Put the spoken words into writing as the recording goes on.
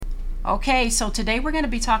Okay, so today we're going to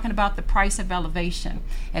be talking about the price of elevation.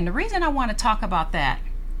 And the reason I want to talk about that,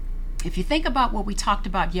 if you think about what we talked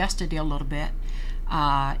about yesterday a little bit,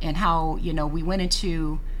 and how, we went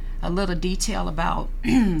into a little detail about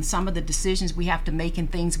some of the decisions we have to make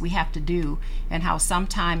and things we have to do, and how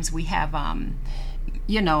sometimes we have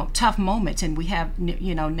tough moments, and we have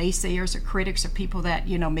naysayers or critics or people that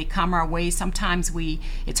may come our way. Sometimes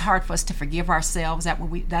it's hard for us to forgive ourselves.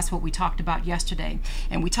 That's what we talked about yesterday.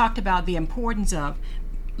 And we talked about the importance of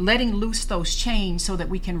letting loose those chains so that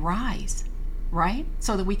we can rise, right?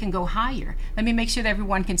 So that we can go higher. Let me make sure that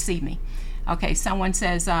everyone can see me. Okay, someone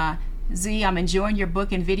says, Z, I'm enjoying your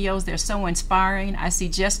book and videos. They're so inspiring. I see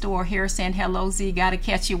Jestor here saying, hello, Z, got to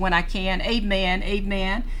catch you when I can. Amen,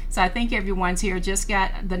 amen. So I think everyone's here. Just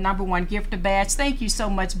got the #1 gifter badge. Thank you so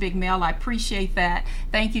much, Big Mel. I appreciate that.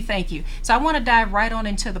 Thank you, thank you. So I want to dive right on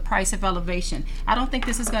into the price of elevation. I don't think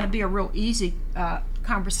this is going to be a real easy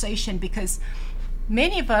conversation, because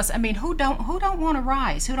many of us, who don't want to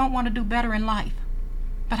rise? Who don't want to do better in life?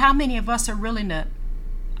 But how many of us are willing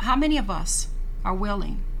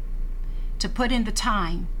to put in the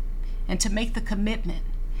time and to make the commitment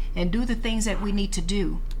and do the things that we need to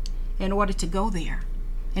do in order to go there?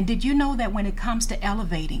 And did you know that when it comes to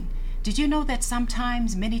elevating, did you know that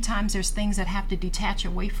many times there's things that have to detach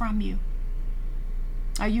away from you?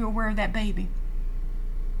 Are you aware of that, baby?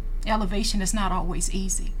 Elevation is not always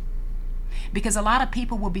easy, because a lot of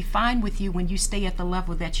people will be fine with you when you stay at the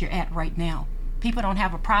level that you're at right now. People don't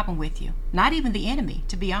have a problem with you. Not even the enemy,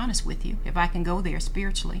 to be honest with you, if I can go there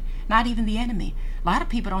spiritually. Not even the enemy. A lot of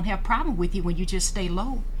people don't have a problem with you when you just stay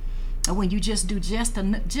low, or when you just do just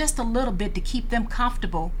a little bit to keep them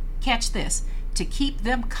comfortable. Catch this. To keep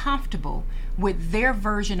them comfortable with their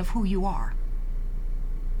version of who you are.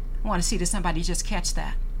 I want to see that somebody just catch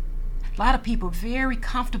that. A lot of people are very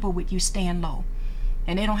comfortable with you staying low,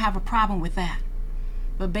 and they don't have a problem with that.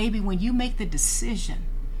 But baby, when you make the decision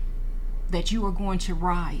that you are going to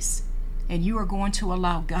rise, and you are going to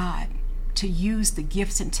allow God to use the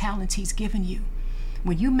gifts and talents He's given you,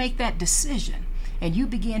 when you make that decision and you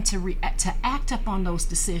begin to act upon those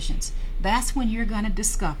decisions, that's when you're going to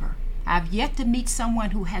discover. I've yet to meet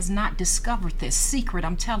someone who has not discovered this secret,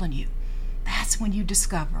 I'm telling you. That's when you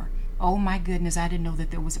discover, oh my goodness, I didn't know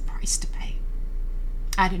that there was a price to pay.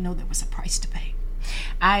 I didn't know there was a price to pay.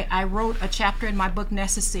 I wrote a chapter in my book,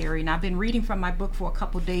 Necessary, and I've been reading from my book for a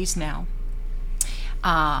couple days now.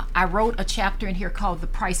 I wrote a chapter in here called The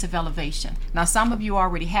Price of Elevation. Now, some of you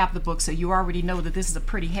already have the book, so you already know that this is a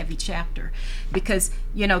pretty heavy chapter, because,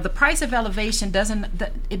 the price of elevation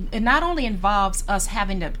it not only involves us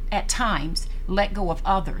having to, at times, let go of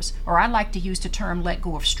others, or I like to use the term let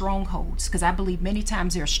go of strongholds, because I believe many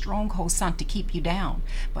times there are strongholds sent to keep you down,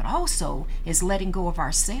 but also is letting go of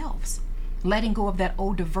ourselves, letting go of that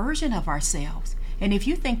older version of ourselves. And if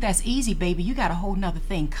you think that's easy, baby, you got a whole nother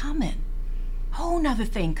thing coming. Whole nother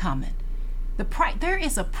thing coming. There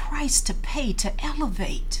is a price to pay to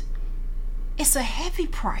elevate. It's a heavy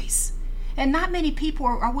price, and not many people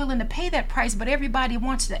are willing to pay that price, but everybody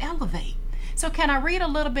wants to elevate. So can I read a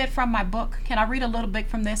little bit from my book? Can I read a little bit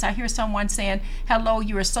from this? I hear someone saying, hello,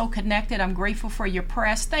 you are so connected. I'm grateful for your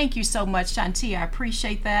press. Thank you so much, Shanti. I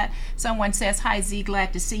appreciate that. Someone says, hi, Z,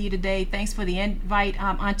 glad to see you today. Thanks for the invite,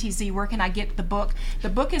 Auntie Z. Where can I get the book? The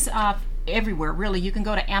book is everywhere, really. You can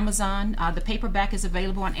go to Amazon. The paperback is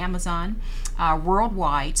available on Amazon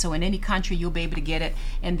worldwide, so in any country you'll be able to get it.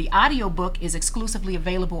 And the audiobook is exclusively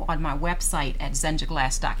available on my website at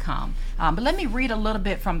zenjaglass.com. But let me read a little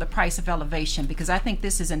bit from The Price of Elevation, because I think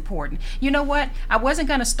this is important. You know what? I wasn't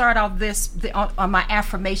going to start off on my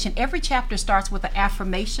affirmation. Every chapter starts with an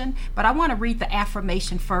affirmation, but I want to read the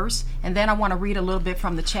affirmation first, and then I want to read a little bit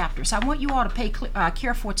from the chapter. So I want you all to pay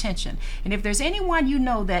careful attention. And if there's anyone you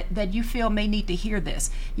know that you feel may need to hear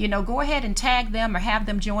this, go ahead and tag them or have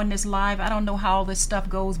them join this live. I don't know how all this stuff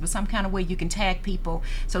goes, but some kind of way you can tag people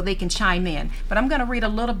so they can chime in. But I'm going to read a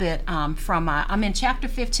little bit from I'm in chapter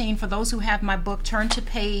 15. For those who have my book, turn to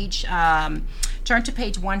page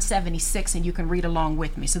 176, and you can read along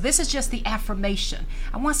with me. So this is just the affirmation.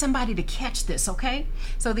 I want somebody to catch this, okay?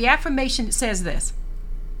 So the affirmation says this: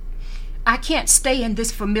 I can't stay in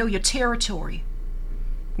this familiar territory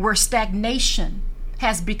where stagnation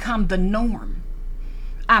has become the norm.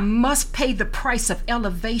 I must pay the price of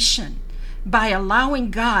elevation by allowing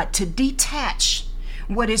God to detach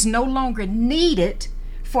what is no longer needed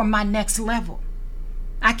for my next level.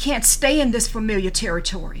 I can't stay in this familiar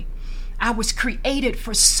territory. I was created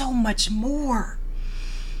for so much more.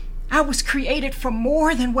 I was created for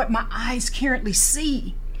more than what my eyes currently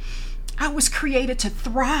see. I was created to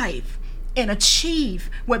thrive and achieve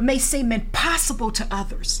what may seem impossible to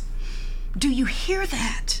others. Do you hear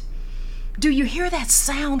that? Do you hear that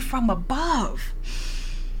sound from above?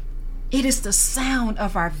 It is the sound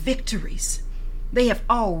of our victories. They have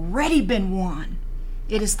already been won.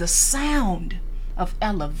 It is the sound of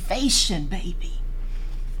elevation, baby.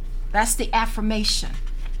 That's the affirmation.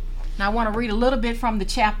 Now I want to read a little bit from the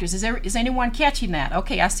chapters. Is anyone catching that?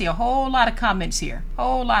 Okay, I see a whole lot of comments here.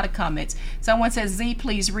 Whole lot of comments. Someone says, Z,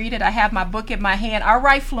 please read it. I have my book in my hand. All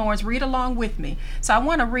right, Florence, read along with me. So I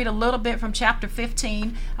want to read a little bit from chapter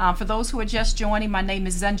 15. For those who are just joining, my name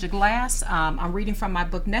is Zenja Glass. I'm reading from my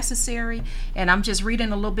book, Necessary, and I'm just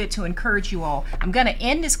reading a little bit to encourage you all. I'm going to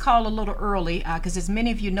end this call a little early because as many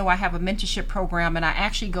of you know, I have a mentorship program, and I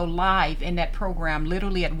actually go live in that program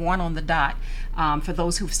literally at 1 on the dot. For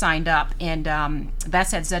those who've signed up, and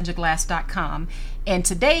that's at zenjaglass.com. And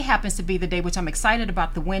today happens to be the day, which I'm excited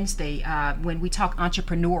about, the Wednesday when we talk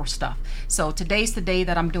entrepreneur stuff. So today's the day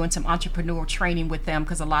that I'm doing some entrepreneurial training with them,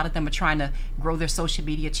 because a lot of them are trying to grow their social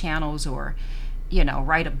media channels, or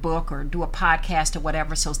write a book or do a podcast or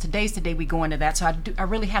whatever. So today's the day we go into that. So I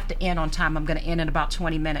really have to end on time. I'm going to end in about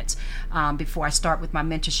 20 minutes before I start with my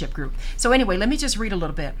mentorship group. So anyway, let me just read a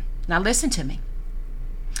little bit. Now listen to me.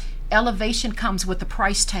 Elevation comes with a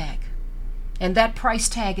price tag, and that price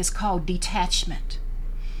tag is called detachment.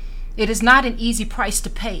 It is not an easy price to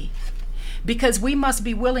pay, because we must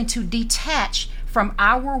be willing to detach from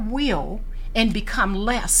our will and become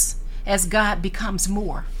less as God becomes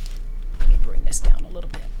more. Let me bring this down a little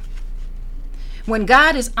bit. When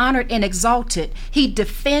God is honored and exalted, he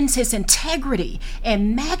defends his integrity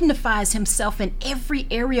and magnifies himself in every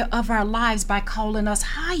area of our lives by calling us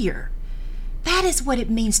higher. That is what it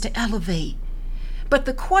means to elevate. But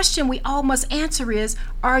the question we all must answer is,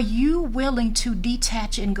 are you willing to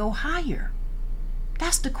detach and go higher?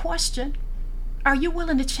 That's the question. Are you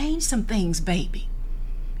willing to change some things, baby?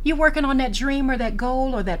 You working on that dream or that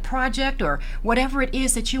goal or that project or whatever it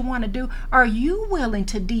is that you want to do? Are you willing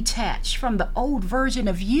to detach from the old version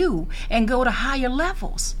of you and go to higher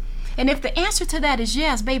levels? And if the answer to that is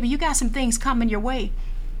yes, baby, you got some things coming your way.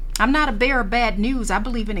 I'm not a bearer of bad news. I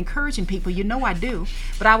believe in encouraging people. You know I do.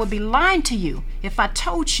 But I would be lying to you if I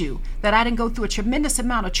told you that I didn't go through a tremendous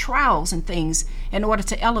amount of trials and things in order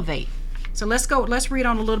to elevate. So let's go. Let's read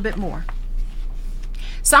on a little bit more.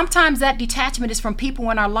 Sometimes that detachment is from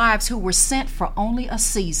people in our lives who were sent for only a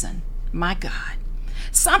season. My God.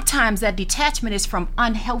 Sometimes that detachment is from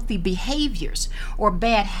unhealthy behaviors or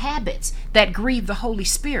bad habits that grieve the Holy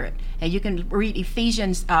Spirit. And you can read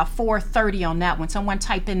Ephesians 4:30 on that one. Someone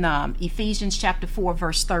type in Ephesians chapter 4,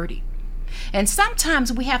 verse 30. And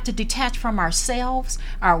sometimes we have to detach from ourselves,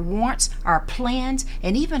 our wants, our plans,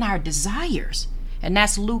 and even our desires. And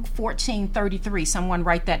that's Luke 14:33. Someone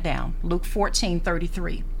write that down. Luke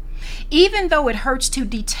 14:33. Even though it hurts to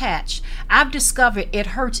detach, I've discovered it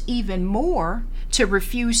hurts even more to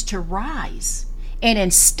refuse to rise and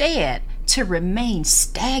instead to remain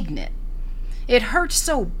stagnant. It hurts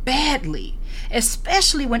so badly,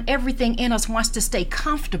 especially when everything in us wants to stay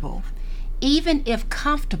comfortable, even if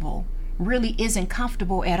comfortable really isn't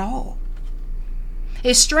comfortable at all.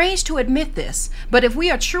 It's strange to admit this, but if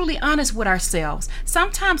we are truly honest with ourselves,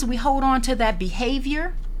 sometimes we hold on to that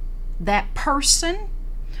behavior, that person,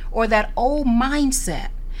 or that old mindset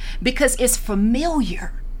because it's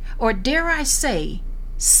familiar, or dare I say,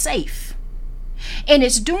 safe. And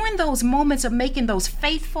it's during those moments of making those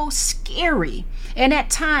faithful, scary, and at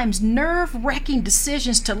times nerve-wracking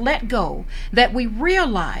decisions to let go that we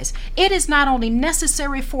realize it is not only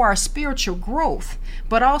necessary for our spiritual growth,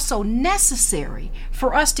 but also necessary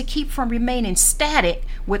for us to keep from remaining static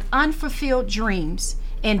with unfulfilled dreams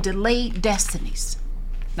and delayed destinies.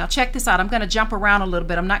 Now check this out. I'm going to jump around a little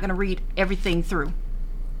bit. I'm not going to read everything through.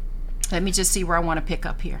 Let me just see where I want to pick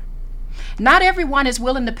up here. Not everyone is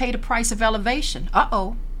willing to pay the price of elevation.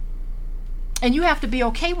 And you have to be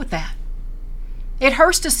okay with that. It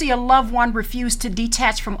hurts to see a loved one refuse to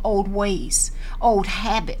detach from old ways, old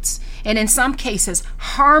habits, and in some cases,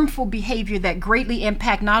 harmful behavior that greatly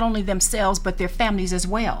impact not only themselves, but their families as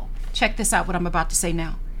well. Check this out, what I'm about to say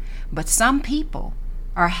now. But some people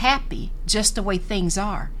are happy just the way things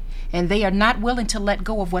are, and they are not willing to let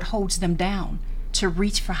go of what holds them down to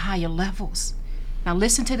reach for higher levels. Now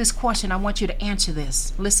listen to this question. I want you to answer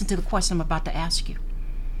this. Listen to the question I'm about to ask you.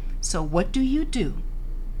 So what do you do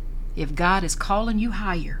if God is calling you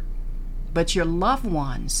higher, but your loved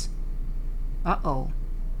ones,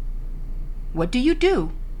 what do you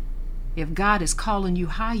do if God is calling you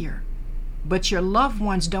higher, but your loved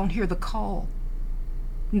ones don't hear the call,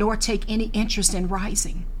 nor take any interest in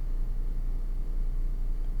rising?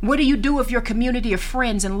 What do you do if your community of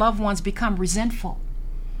friends and loved ones become resentful?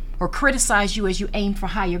 or criticize you as you aim for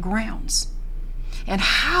higher grounds? And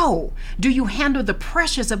how do you handle the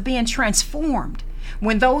pressures of being transformed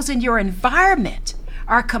when those in your environment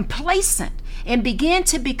are complacent and begin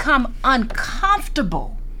to become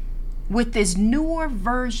uncomfortable with this newer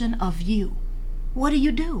version of you? What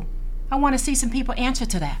do? I want to see some people answer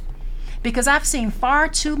to that, because I've seen far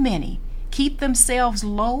too many keep themselves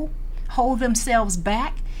low, hold themselves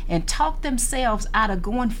back, and talk themselves out of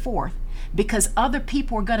going forth because other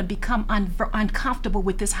people are going to become uncomfortable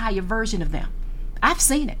with this higher version of them. I've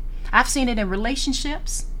seen it. I've seen it in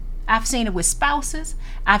relationships. I've seen it with spouses.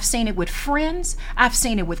 I've seen it with friends. I've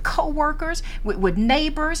seen it with coworkers, with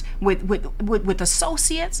neighbors, with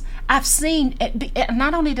associates. I've seen it.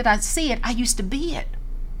 Not only did I see it, I used to be it.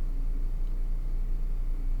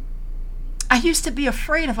 I used to be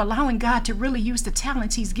afraid of allowing God to really use the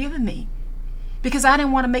talents He's given me, because I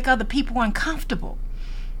didn't want to make other people uncomfortable.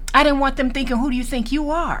 I didn't want them thinking, who do you think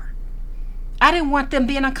you are? I didn't want them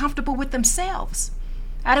being uncomfortable with themselves.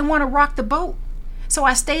 I didn't want to rock the boat. So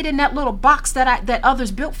I stayed in that little box that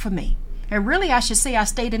others built for me. And really, I should say I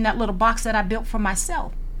stayed in that little box that I built for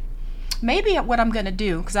myself. Maybe what I'm going to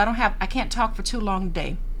do, because I can't talk for too long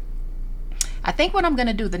today. I think what I'm going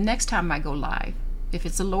to do the next time I go live, if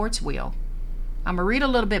it's the Lord's will, I'm going to read a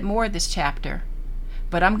little bit more of this chapter,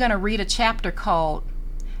 but I'm going to read a chapter called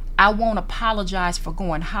I Won't Apologize for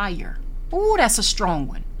Going Higher. Ooh, that's a strong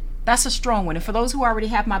one. That's a strong one. And for those who already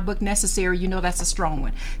have my book Necessary, you know that's a strong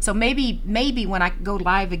one. So maybe when I go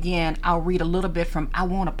live again, I'll read a little bit from I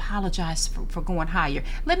Won't Apologize for Going Higher.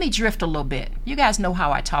 Let me drift a little bit. You guys know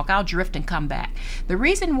how I talk. I'll drift and come back. The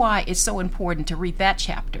reason why it's so important to read that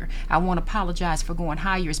chapter, I Won't Apologize for Going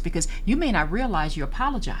Higher, is because you may not realize you're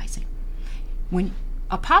apologizing. When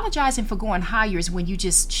apologizing for going higher is when you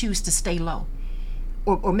just choose to stay low.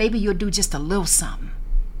 Or maybe you'll do just a little something.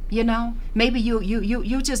 You know, maybe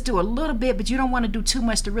you just do a little bit, but you don't want to do too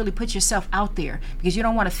much to really put yourself out there because you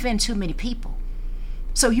don't want to offend too many people.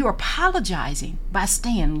 So you're apologizing by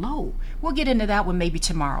staying low. We'll get into that one maybe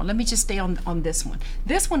tomorrow. Let me just stay on this one.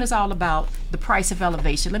 This one is all about the price of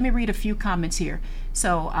elevation. Let me read a few comments here.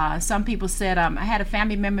 So some people said, I had a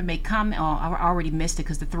family member make comment. Oh, I already missed it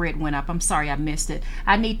because the thread went up. I'm sorry I missed it.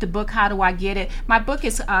 I need the book. How do I get it? My book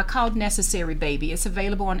is called Necessary, Baby. It's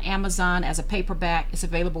available on Amazon as a paperback. It's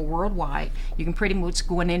available worldwide. You can pretty much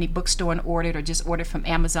go in any bookstore and order it, or just order it from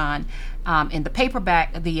Amazon. In the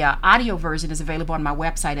paperback, the audio version is available on my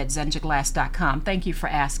website at zenjaglass.com. Thank you for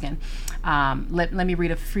asking. Let me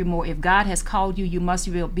read a few more. If God has called you, you must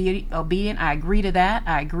be obedient. I agree to that.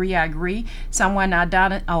 I agree. Someone,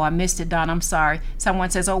 Donna, oh, I missed it, Donna, I'm sorry.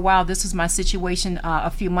 Someone says, oh, wow, this was my situation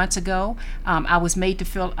a few months ago. I was made to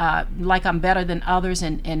feel like I'm better than others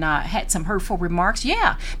and had some hurtful remarks.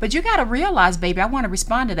 Yeah, but you got to realize, baby, I want to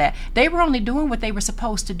respond to that. They were only doing what they were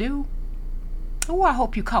supposed to do. Oh, I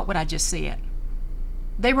hope you caught what I just said.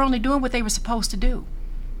 They were only doing what they were supposed to do.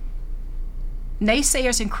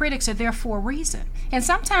 Naysayers and critics are there for a reason. And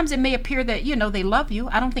sometimes it may appear that, they love you.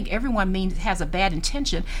 I don't think everyone has a bad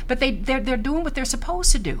intention, but they're doing what they're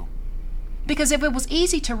supposed to do. Because if it was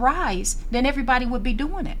easy to rise, then everybody would be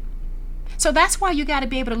doing it. So that's why you got to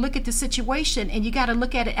be able to look at the situation, and you got to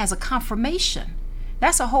look at it as a confirmation.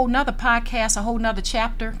 That's a whole nother podcast, a whole nother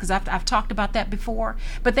chapter, because I've talked about that before.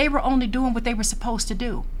 But they were only doing what they were supposed to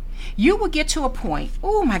do. You will get to a point,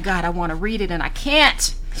 oh my God, I want to read it and I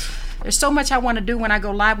can't. There's so much I want to do when I go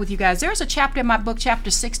live with you guys. There's a chapter in my book, chapter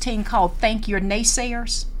 16, called Thank Your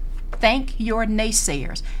Naysayers. Thank Your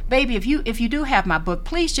Naysayers. Baby, if you do have my book,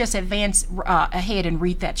 please just advance ahead and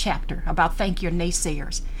read that chapter about Thank Your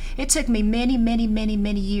Naysayers. It took me many, many, many,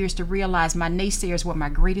 many years to realize my naysayers were my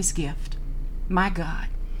greatest gift. My God.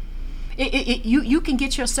 You can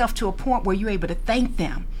get yourself to a point where you're able to thank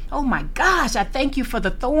them. Oh my gosh, I thank you for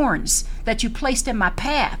the thorns that you placed in my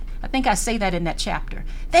path. I think I say that in that chapter.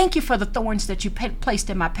 Thank you for the thorns that you placed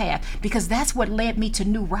in my path, because that's what led me to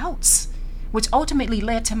new routes, which ultimately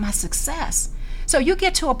led to my success. So you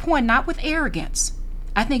get to a point, not with arrogance.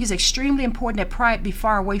 I think it's extremely important that pride be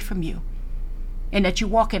far away from you and that you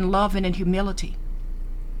walk in love and in humility.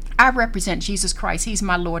 I represent Jesus Christ. He's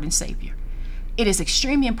my Lord and Savior. It is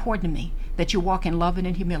extremely important to me that you walk in love and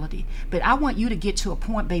in humility. But I want you to get to a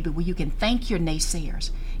point, baby, where you can thank your naysayers.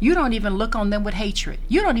 You don't even look on them with hatred.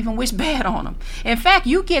 You don't even wish bad on them. In fact,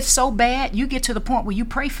 you get so bad, you get to the point where you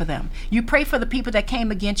pray for them. You pray for the people that came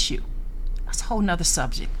against you. That's a whole nother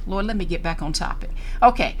subject. Lord, let me get back on topic.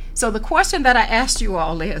 Okay, so the question that I asked you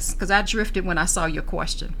all is, because I drifted when I saw your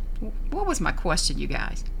question. What was my question, you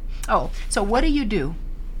guys? Oh, so what do you do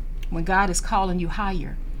when God is calling you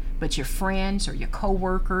higher, but your friends or your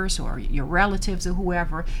coworkers or your relatives or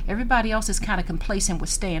whoever, everybody else is kind of complacent with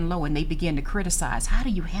staying low, and they begin to criticize. How do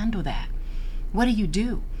you handle that? What do you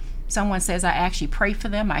do? Someone says, I actually pray for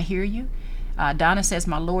them. I hear you. Donna says,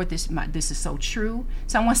 my Lord, this is so true.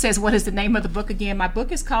 Someone says, what is the name of the book again? My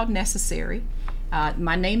book is called Necessary.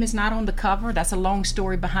 My name is not on the cover. That's a long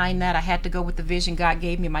story behind that. I had to go with the vision God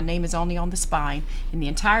gave me. My name is only on the spine. And the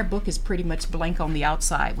entire book is pretty much blank on the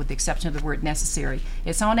outside with the exception of the word necessary.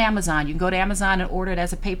 It's on Amazon. You can go to Amazon and order it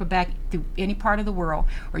as a paperback through any part of the world,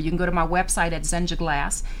 or you can go to my website at Zenja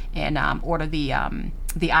Glass and order the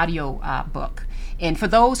audio book. And for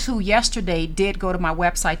those who yesterday did go to my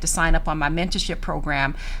website to sign up on my mentorship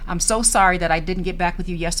program, I'm so sorry that I didn't get back with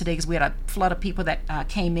you yesterday because we had a flood of people that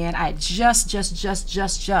came in. I had just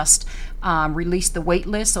released the wait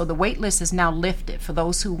list. So the wait list is now lifted. For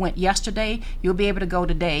those who went yesterday, you'll be able to go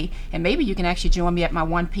today. And maybe you can actually join me at my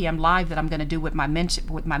 1 p.m. live that I'm going to do with my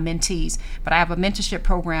mentees. But I have a mentorship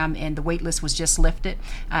program and the wait list was just lifted.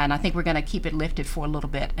 And I think we're going to keep it lifted for a little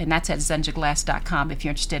bit. And that's at zenjaglass.com if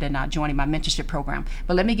you're interested in joining my mentorship program.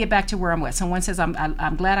 But let me get back to where I'm at. Someone says,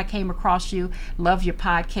 I'm glad I came across you. Love your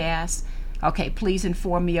podcast. Okay, please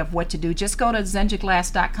inform me of what to do. Just go to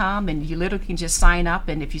zenjaglass.com and you literally can just sign up.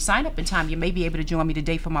 And if you sign up in time, you may be able to join me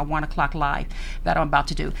today for my 1 o'clock live that I'm about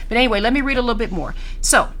to do. But anyway, let me read a little bit more.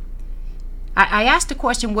 So I asked the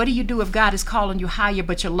question, what do you do if God is calling you higher,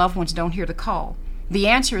 but your loved ones don't hear the call? The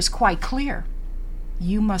answer is quite clear.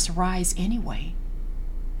 You must rise anyway.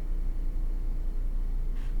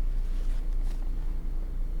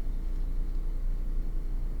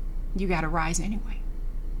 You got to rise anyway.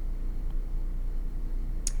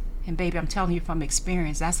 And baby, I'm telling you from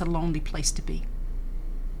experience, that's a lonely place to be.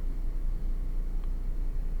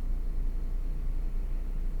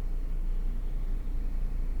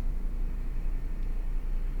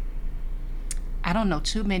 I don't know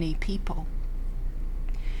too many people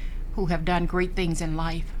who have done great things in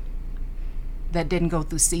life that didn't go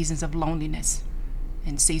through seasons of loneliness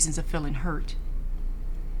and seasons of feeling hurt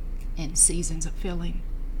and seasons of feeling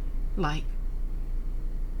like,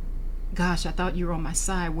 gosh, I thought you were on my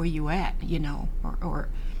side. Where you at? Or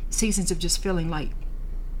seasons of just feeling like,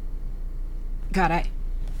 God,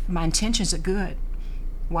 my intentions are good.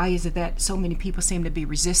 Why is it that so many people seem to be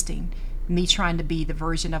resisting me trying to be the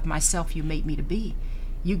version of myself you made me to be?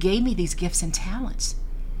 You gave me these gifts and talents.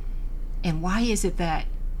 And why is it that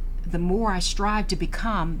the more I strive to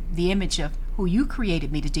become the image of who you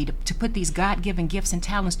created me to put these God-given gifts and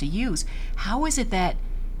talents to use, how is it that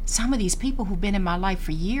some of these people who've been in my life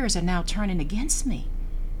for years are now turning against me?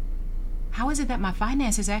 How is it that my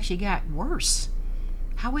finances actually got worse?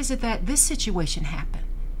 How is it that this situation happened?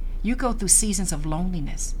 You go through seasons of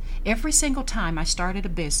loneliness. Every single time I started a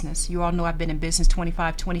business, you all know I've been in business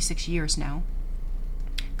 25, 26 years now,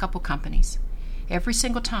 a couple companies. Every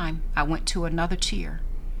single time I went to another tier,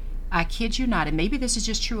 I kid you not, and maybe this is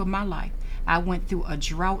just true of my life, I went through a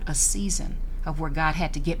drought, a season of where God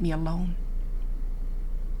had to get me alone.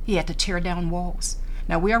 He had to tear down walls.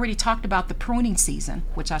 Now, we already talked about the pruning season,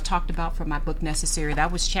 which I talked about from my book, Necessary.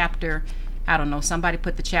 That was chapter, I don't know, somebody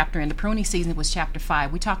put the chapter in. The pruning season was chapter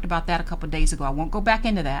 5. We talked about that a couple of days ago. I won't go back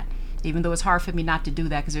into that, even though it's hard for me not to do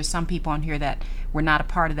that because there's some people on here that were not a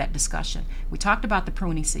part of that discussion. We talked about the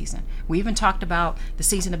pruning season. We even talked about the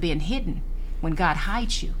season of being hidden, when God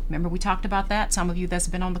hides you. Remember we talked about that? Some of you that's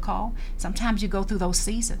been on the call. Sometimes you go through those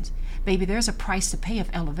seasons. Baby, there's a price to pay of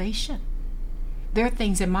elevation. There are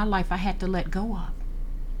things in my life I had to let go of.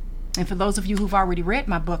 And for those of you who've already read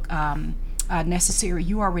my book, Necessary,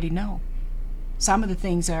 you already know. Some of the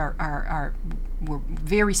things were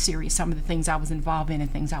very serious, some of the things I was involved in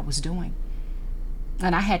and things I was doing.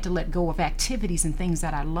 And I had to let go of activities and things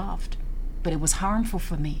that I loved. But it was harmful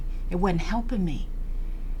for me. It wasn't helping me.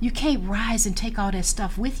 You can't rise and take all that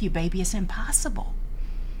stuff with you, baby. It's impossible.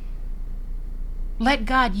 Let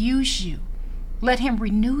God use you. Let Him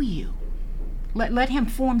renew you. Let Him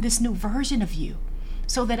form this new version of you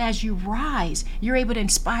so that as you rise, you're able to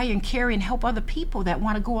inspire and carry and help other people that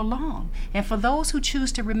want to go along. And for those who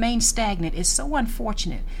choose to remain stagnant, it's so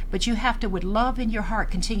unfortunate, but you have to, with love in your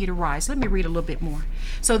heart, continue to rise. Let me read a little bit more.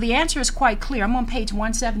 So the answer is quite clear. I'm on page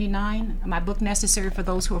 179, my book Necessary, for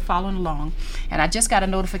those who are following along. And I just got a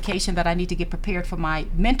notification that I need to get prepared for my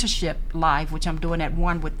mentorship live, which I'm doing at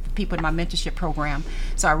 1 with the people in my mentorship program.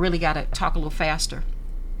 So I really got to talk a little faster.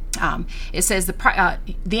 It says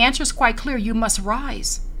the answer is quite clear. You must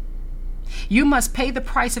rise. You must pay the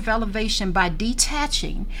price of elevation by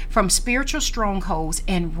detaching from spiritual strongholds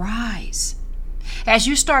and rise. As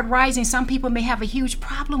you start rising, some people may have a huge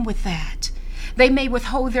problem with that. They may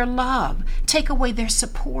withhold their love, take away their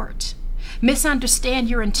support. misunderstand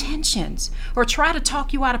your intentions, or try to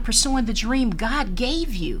talk you out of pursuing the dream God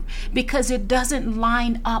gave you because it doesn't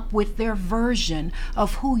line up with their version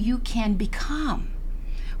of who you can become.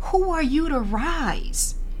 Who are you to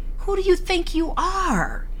rise? Who do you think you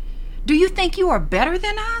are? Do you think you are better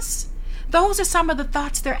than us? Those are some of the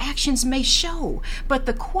thoughts their actions may show. But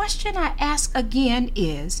the question I ask again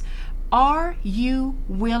is, are you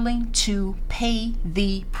willing to pay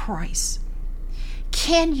the price?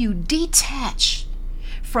 Can you detach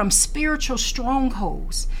from spiritual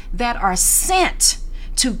strongholds that are sent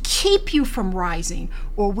to keep you from rising,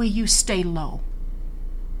 or will you stay low?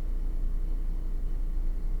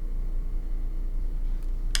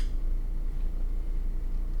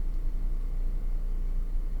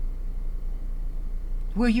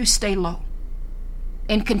 Will you stay low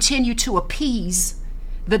and continue to appease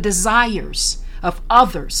the desires of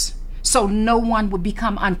others so no one would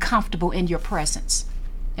become uncomfortable in your presence?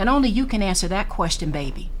 And only you can answer that question,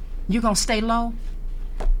 baby. You gonna stay low?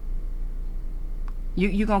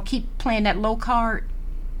 You gonna keep playing that low card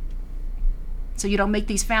so you don't make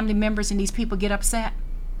these family members and these people get upset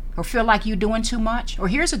or feel like you're doing too much? Or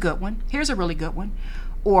here's a good one. Here's a really good one.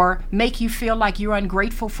 Or make you feel like you're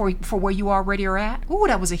ungrateful for where you already are at. Ooh,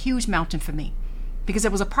 that was a huge mountain for me, because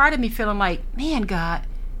there was a part of me feeling like, man, God,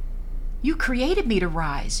 you created me to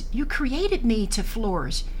rise. You created me to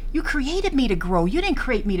flourish. You created me to grow. You didn't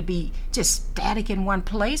create me to be just static in one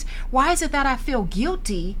place. Why is it that I feel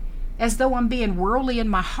guilty, as though I'm being worldly in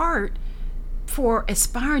my heart, for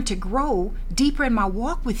aspiring to grow deeper in my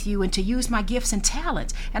walk with you and to use my gifts and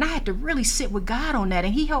talents? And I had to really sit with God on that,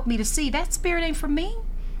 and he helped me to see that spirit ain't for me.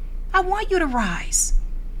 I want you to rise.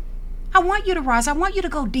 I want you to rise. I want you to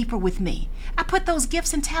go deeper with me. I put those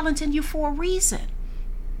gifts and talents in you for a reason.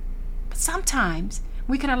 But sometimes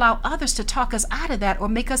we can allow others to talk us out of that or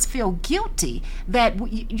make us feel guilty that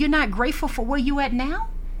you're not grateful for where you at now.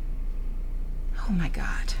 Oh my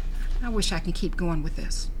God. I wish I could keep going with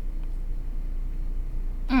this.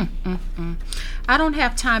 I don't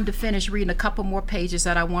have time to finish reading a couple more pages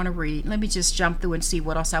that I want to read. Let me just jump through and see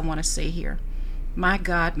what else I want to say here. My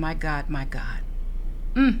God, my God, my God.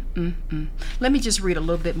 Let me just read a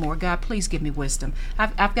little bit more. God, please give me wisdom.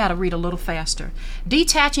 I've got to read a little faster.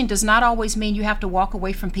 Detaching does not always mean you have to walk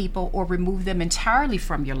away from people or remove them entirely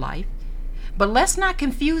from your life. But let's not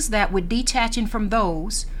confuse that with detaching from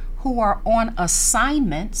those who are on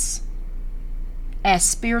assignments as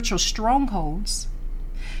spiritual strongholds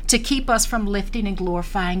to keep us from lifting and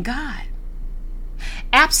glorifying God.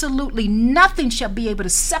 Absolutely nothing shall be able to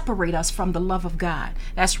separate us from the love of God.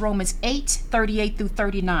 That's Romans 8:38 through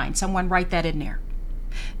 39. Someone write that in there.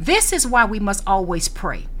 This is why we must always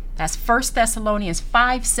pray. That's 1 Thessalonians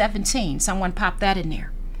 5:17. Someone pop that in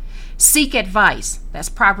there. Seek advice. That's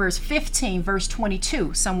Proverbs 15 verse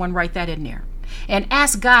 22. Someone write that in there. And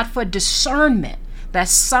ask God for discernment.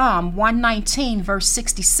 That's Psalm 119 verse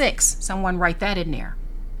 66. Someone write that in there.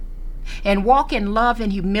 And walk in love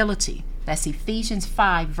and humility. That's Ephesians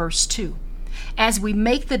 5 verse 2. As we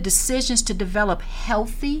make the decisions to develop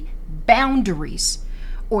healthy boundaries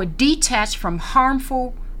or detach from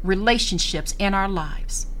harmful relationships in our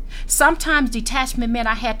lives. Sometimes detachment meant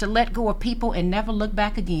I had to let go of people and never look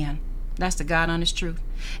back again. That's the God honest truth.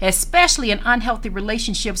 Especially in unhealthy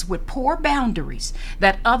relationships with poor boundaries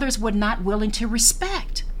that others were not willing to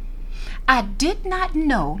respect. I did not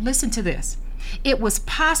know, listen to this, it was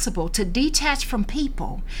possible to detach from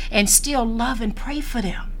people and still love and pray for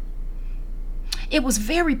them. It was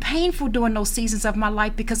very painful during those seasons of my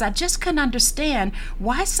life because I just couldn't understand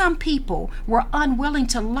why some people were unwilling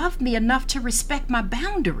to love me enough to respect my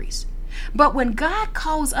boundaries. But when God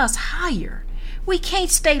calls us higher, we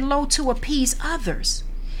can't stay low to appease others,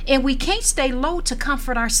 and we can't stay low to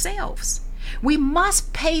comfort ourselves. We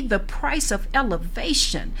must pay the price of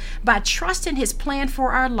elevation by trusting his plan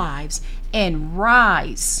for our lives and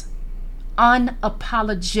rise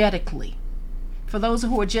unapologetically. For those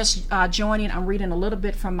who are just joining, I'm reading a little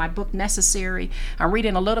bit from my book, Necessary. I'm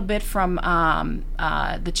reading a little bit from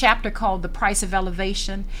the chapter called The Price of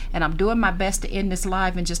Elevation. And I'm doing my best to end this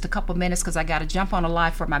live in just a couple minutes because I got to jump on a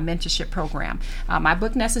live for my mentorship program. My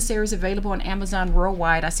book, Necessary, is available on Amazon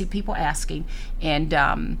worldwide. I see people asking. And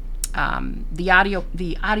the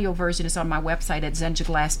audio version is on my website at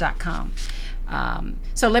zenjaglass.com.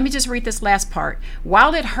 So let me just read this last part.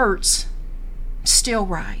 While it hurts, still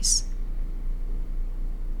rise.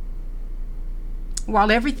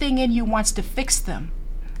 While everything in you wants to fix them,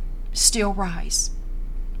 still rise.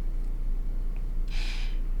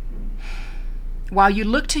 While you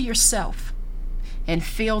look to yourself and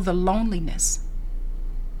feel the loneliness,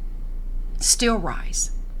 still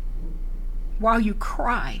rise. While you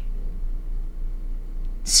cry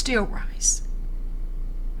Still rise.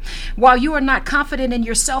 While you are not confident in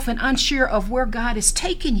yourself and unsure of where God is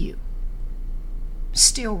taking you,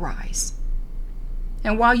 still rise.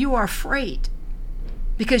 And while you are afraid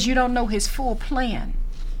because you don't know his full plan,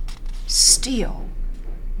 still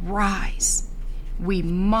rise. We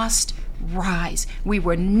must rise. We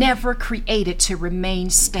were never created to remain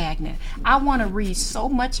stagnant. I want to read so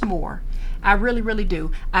much more. I really, really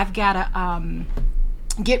do. I've got to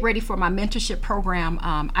get ready for my mentorship program.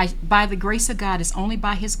 By the grace of God, it's only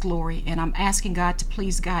by his glory, and I'm asking God to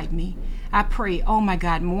please guide me. I pray, oh my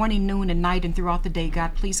God, morning, noon, and night, and throughout the day,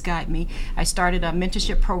 God, please guide me. I started a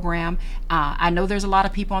mentorship program. I know there's a lot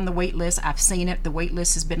of people on the wait list. I've seen it. The wait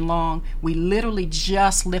list has been long. We literally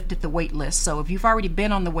just lifted the wait list. So if you've already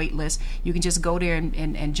been on the wait list, you can just go there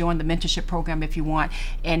and join the mentorship program if you want.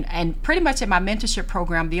 And pretty much in my mentorship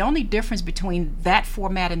program, the only difference between that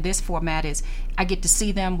format and this format is I get to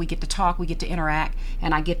see them, we get to talk, we get to interact,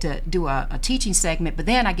 and I get to do a teaching segment, but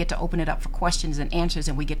then I get to open it up for questions and answers,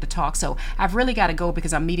 and we get to talk. So I've really got to go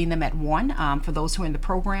because I'm meeting them at 1 for those who are in the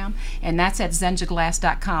program, and that's at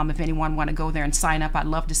zenjaglass.com. If anyone want to go there and sign up, I'd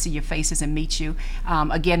love to see your faces and meet you.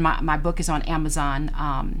 Again, my book is on Amazon,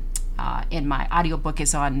 and my audiobook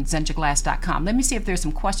is on zenjaglass.com. Let me see if there's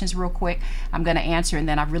some questions real quick I'm going to answer, and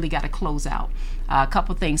then I've really got to close out. A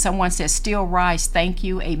couple things. Someone says, still rise. Thank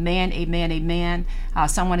you. Amen, amen, amen.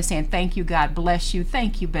 Someone is saying, thank you. God bless you.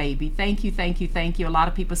 Thank you, baby. Thank you, thank you, thank you. A lot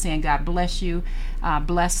of people saying, God bless you.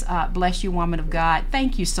 Bless you, woman of God.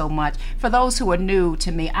 Thank you so much. For those who are new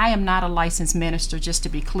to me, I am not a licensed minister, just to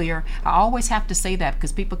be clear. I always have to say that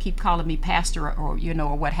because people keep calling me pastor or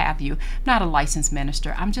what have you. I'm not a licensed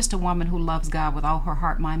minister. I'm just a woman who loves God with all her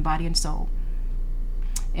heart, mind, body, and soul.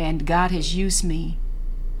 And God has used me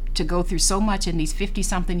to go through so much in these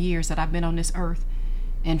 50-something years that I've been on this earth.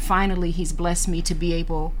 And finally, he's blessed me to be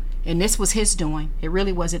able, and this was his doing, it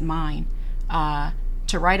really wasn't mine,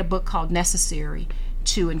 to write a book called Necessary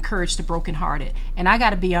to encourage the brokenhearted. And I got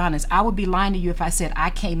to be honest, I would be lying to you if I said I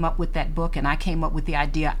came up with that book and I came up with the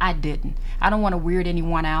idea. I didn't. I don't want to weird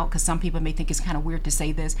anyone out because some people may think it's kind of weird to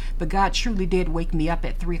say this, but God truly did wake me up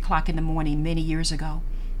at 3 o'clock in the morning many years ago.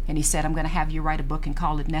 And he said, I'm going to have you write a book and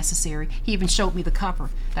call it Necessary. He even showed me the cover.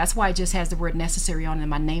 That's why it just has the word necessary on it and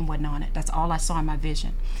my name wasn't on it. That's all I saw in my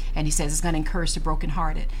vision. And he says it's going to encourage the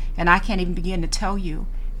brokenhearted. And I can't even begin to tell you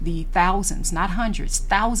the thousands, not hundreds,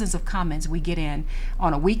 thousands of comments we get in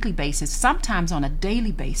on a weekly basis, sometimes on a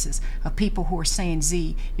daily basis, of people who are saying,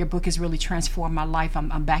 Z, your book has really transformed my life.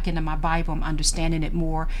 I'm back into my Bible. I'm understanding it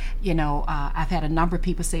more. I've had a number of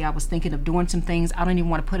people say I was thinking of doing some things. I don't even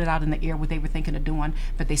want to put it out in the air what they were thinking of doing,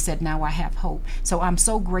 but they said, now I have hope. So I'm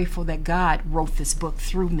so grateful that God wrote this book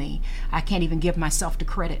through me. I can't even give myself the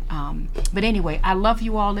credit. But anyway, I love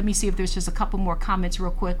you all. Let me see if there's just a couple more comments real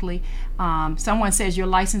quickly. Someone says, you're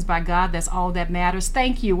licensed by God. That's all that matters.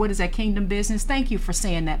 Thank you. What is that, Kingdom Business? Thank you for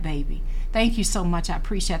saying that, baby. Thank you so much. I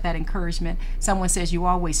appreciate that encouragement. Someone says, you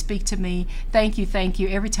always speak to me. Thank you. Thank you.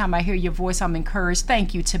 Every time I hear your voice, I'm encouraged.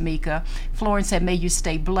 Thank you, Tamika. Florence said, may you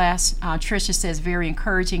stay blessed. Tricia says, very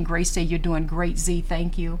encouraging. Grace said, you're doing great, Z.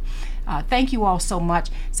 Thank you. Thank you all so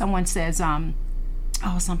much. Someone says,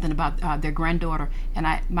 something about their granddaughter. And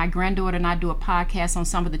my granddaughter and I do a podcast on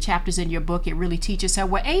some of the chapters in your book. It really teaches her.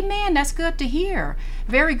 Well, amen. That's good to hear.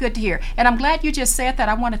 Very good to hear. And I'm glad you just said that.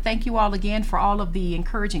 I want to thank you all again for all of the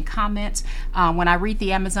encouraging comments. When I read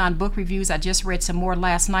the Amazon book reviews, I just read some more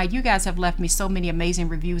last night. You guys have left me so many amazing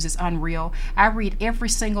reviews. It's unreal. I read every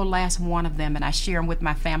single last one of them and I share them with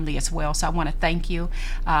my family as well. So I want to thank you.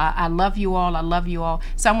 I love you all. I love you all.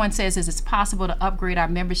 Someone says, is it possible to upgrade our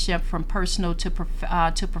membership from personal to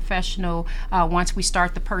professional once we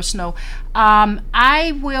start the personal?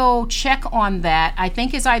 I will check on that. I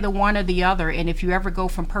think it's either one or the other, and if you ever go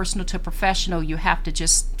from personal to professional, you have to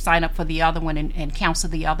just sign up for the other one and cancel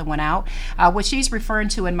the other one out. What she's referring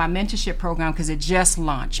to in my mentorship program, because it just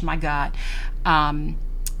launched, my God,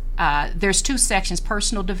 there's 2 sections: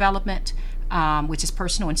 personal development, which is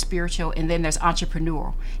personal and spiritual, and then there's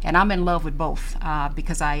entrepreneurial. And I'm in love with both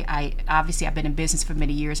because I obviously I've been in business for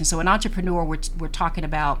many years. And so in entrepreneur, we're talking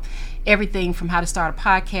about everything from how to start a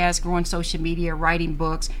podcast, growing social media, writing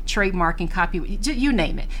books, trademarking, copy, you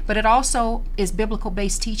name it. But it also is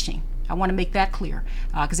biblical-based teaching. I want to make that clear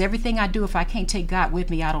because everything I do, if I can't take God with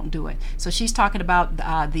me, I don't do it. So she's talking about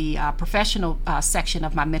the professional section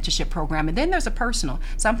of my mentorship program. And then there's a personal.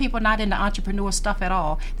 Some people are not into entrepreneur stuff at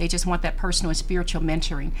all. They just want that personal and spiritual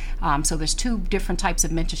mentoring. So there's 2 different types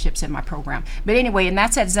of mentorships in my program. But anyway, and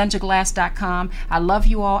that's at zenjaglass.com. I love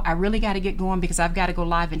you all. I really got to get going because I've got to go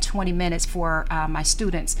live in 20 minutes for my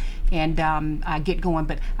students and get going.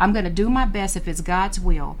 But I'm going to do my best, if it's God's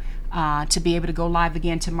will, to be able to go live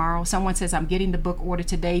again tomorrow. Someone says, I'm getting the book ordered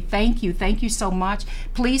today. Thank you. Thank you so much.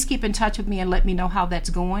 Please keep in touch with me and let me know how that's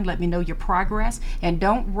going. Let me know your progress. And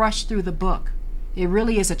don't rush through the book. It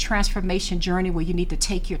really is a transformation journey where you need to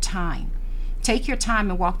take your time. Take your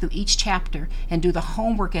time and walk through each chapter and do the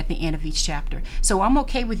homework at the end of each chapter. So I'm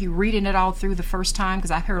okay with you reading it all through the first time,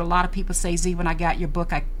 because I've heard a lot of people say, Z, when I got your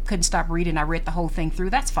book, I couldn't stop reading. I read the whole thing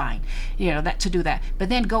through. That's fine, to do that. But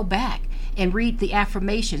then go back and read the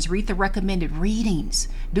affirmations, read the recommended readings,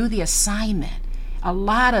 do the assignment. A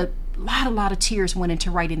lot of tears went into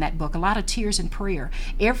writing that book, a lot of tears and prayer.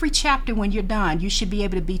 Every chapter, when you're done, you should be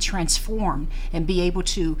able to be transformed and be able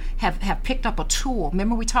to have picked up a tool.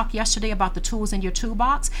 Remember we talked yesterday about the tools in your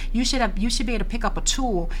toolbox? You should be able to pick up a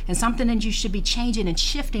tool and something that you should be changing and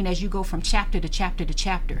shifting as you go from chapter to chapter to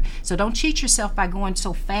chapter. So don't cheat yourself by going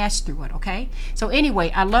so fast through it, okay? So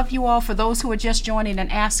anyway, I love you all. For those who are just joining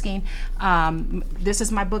and asking, this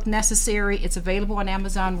is my book, Necessary. It's available on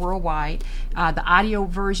Amazon worldwide. The audio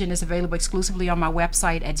version is available exclusively on my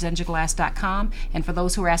website at zenjaglass.com. And for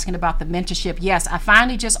those who are asking about the mentorship, yes, I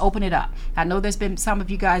finally just opened it up. I know there's been some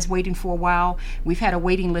of you guys waiting for a while. We've had a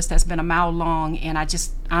waiting list that's been a mile long, and I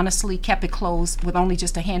just honestly kept it closed with only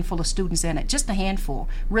just a handful of students in it. Just a handful,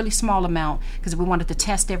 really small amount, because we wanted to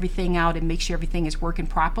test everything out and make sure everything is working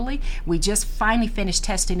properly. We just finally finished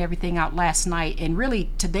testing everything out last night, and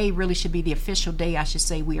really today really should be the official day, I should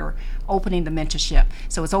say, we are opening the mentorship.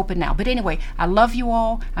 So it's open now. But anyway, I love you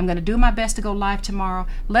all. I'm going to do my best to go live tomorrow.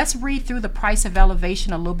 Let's read through the price of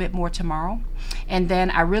elevation a little bit more tomorrow. And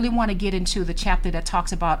then I really want to get into the chapter that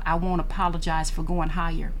talks about I won't apologize for going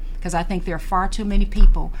higher. Because I think there are far too many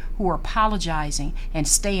people who are apologizing and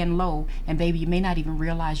staying low, and baby, you may not even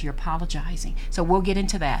realize you're apologizing. So we'll get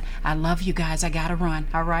into that. I love you guys. I gotta run.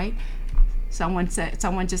 All right. Someone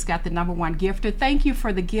just got the #1 gifter. Thank you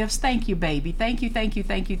for the gifts. Thank you, baby. Thank you.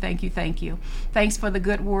 Thanks for the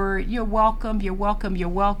good word. You're welcome.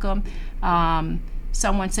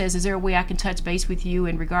 Someone says, is there a way I can touch base with you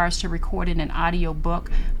in regards to recording an audio book?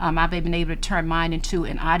 I've been able to turn mine into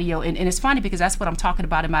an audio. And it's funny because that's what I'm talking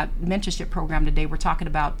about in my mentorship program today. We're talking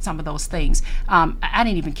about some of those things. I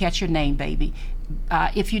didn't even catch your name, baby.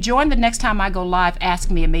 If you join the next time I go live, ask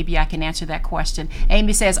me and maybe I can answer that question.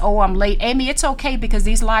 Amy says, oh, I'm late. Amy, it's okay because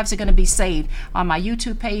these lives are going to be saved on my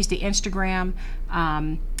YouTube page, the Instagram,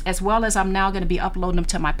 as well as I'm now going to be uploading them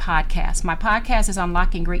to my podcast. My podcast is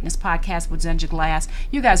Unlocking Greatness Podcast with Zenja Glass.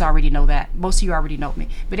 You guys already know that. Most of you already know me.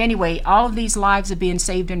 But anyway, all of these lives are being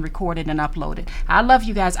saved and recorded and uploaded. I love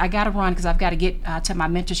you guys. I got to run because I've got to get to my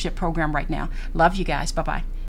mentorship program right now. Love you guys. Bye-bye.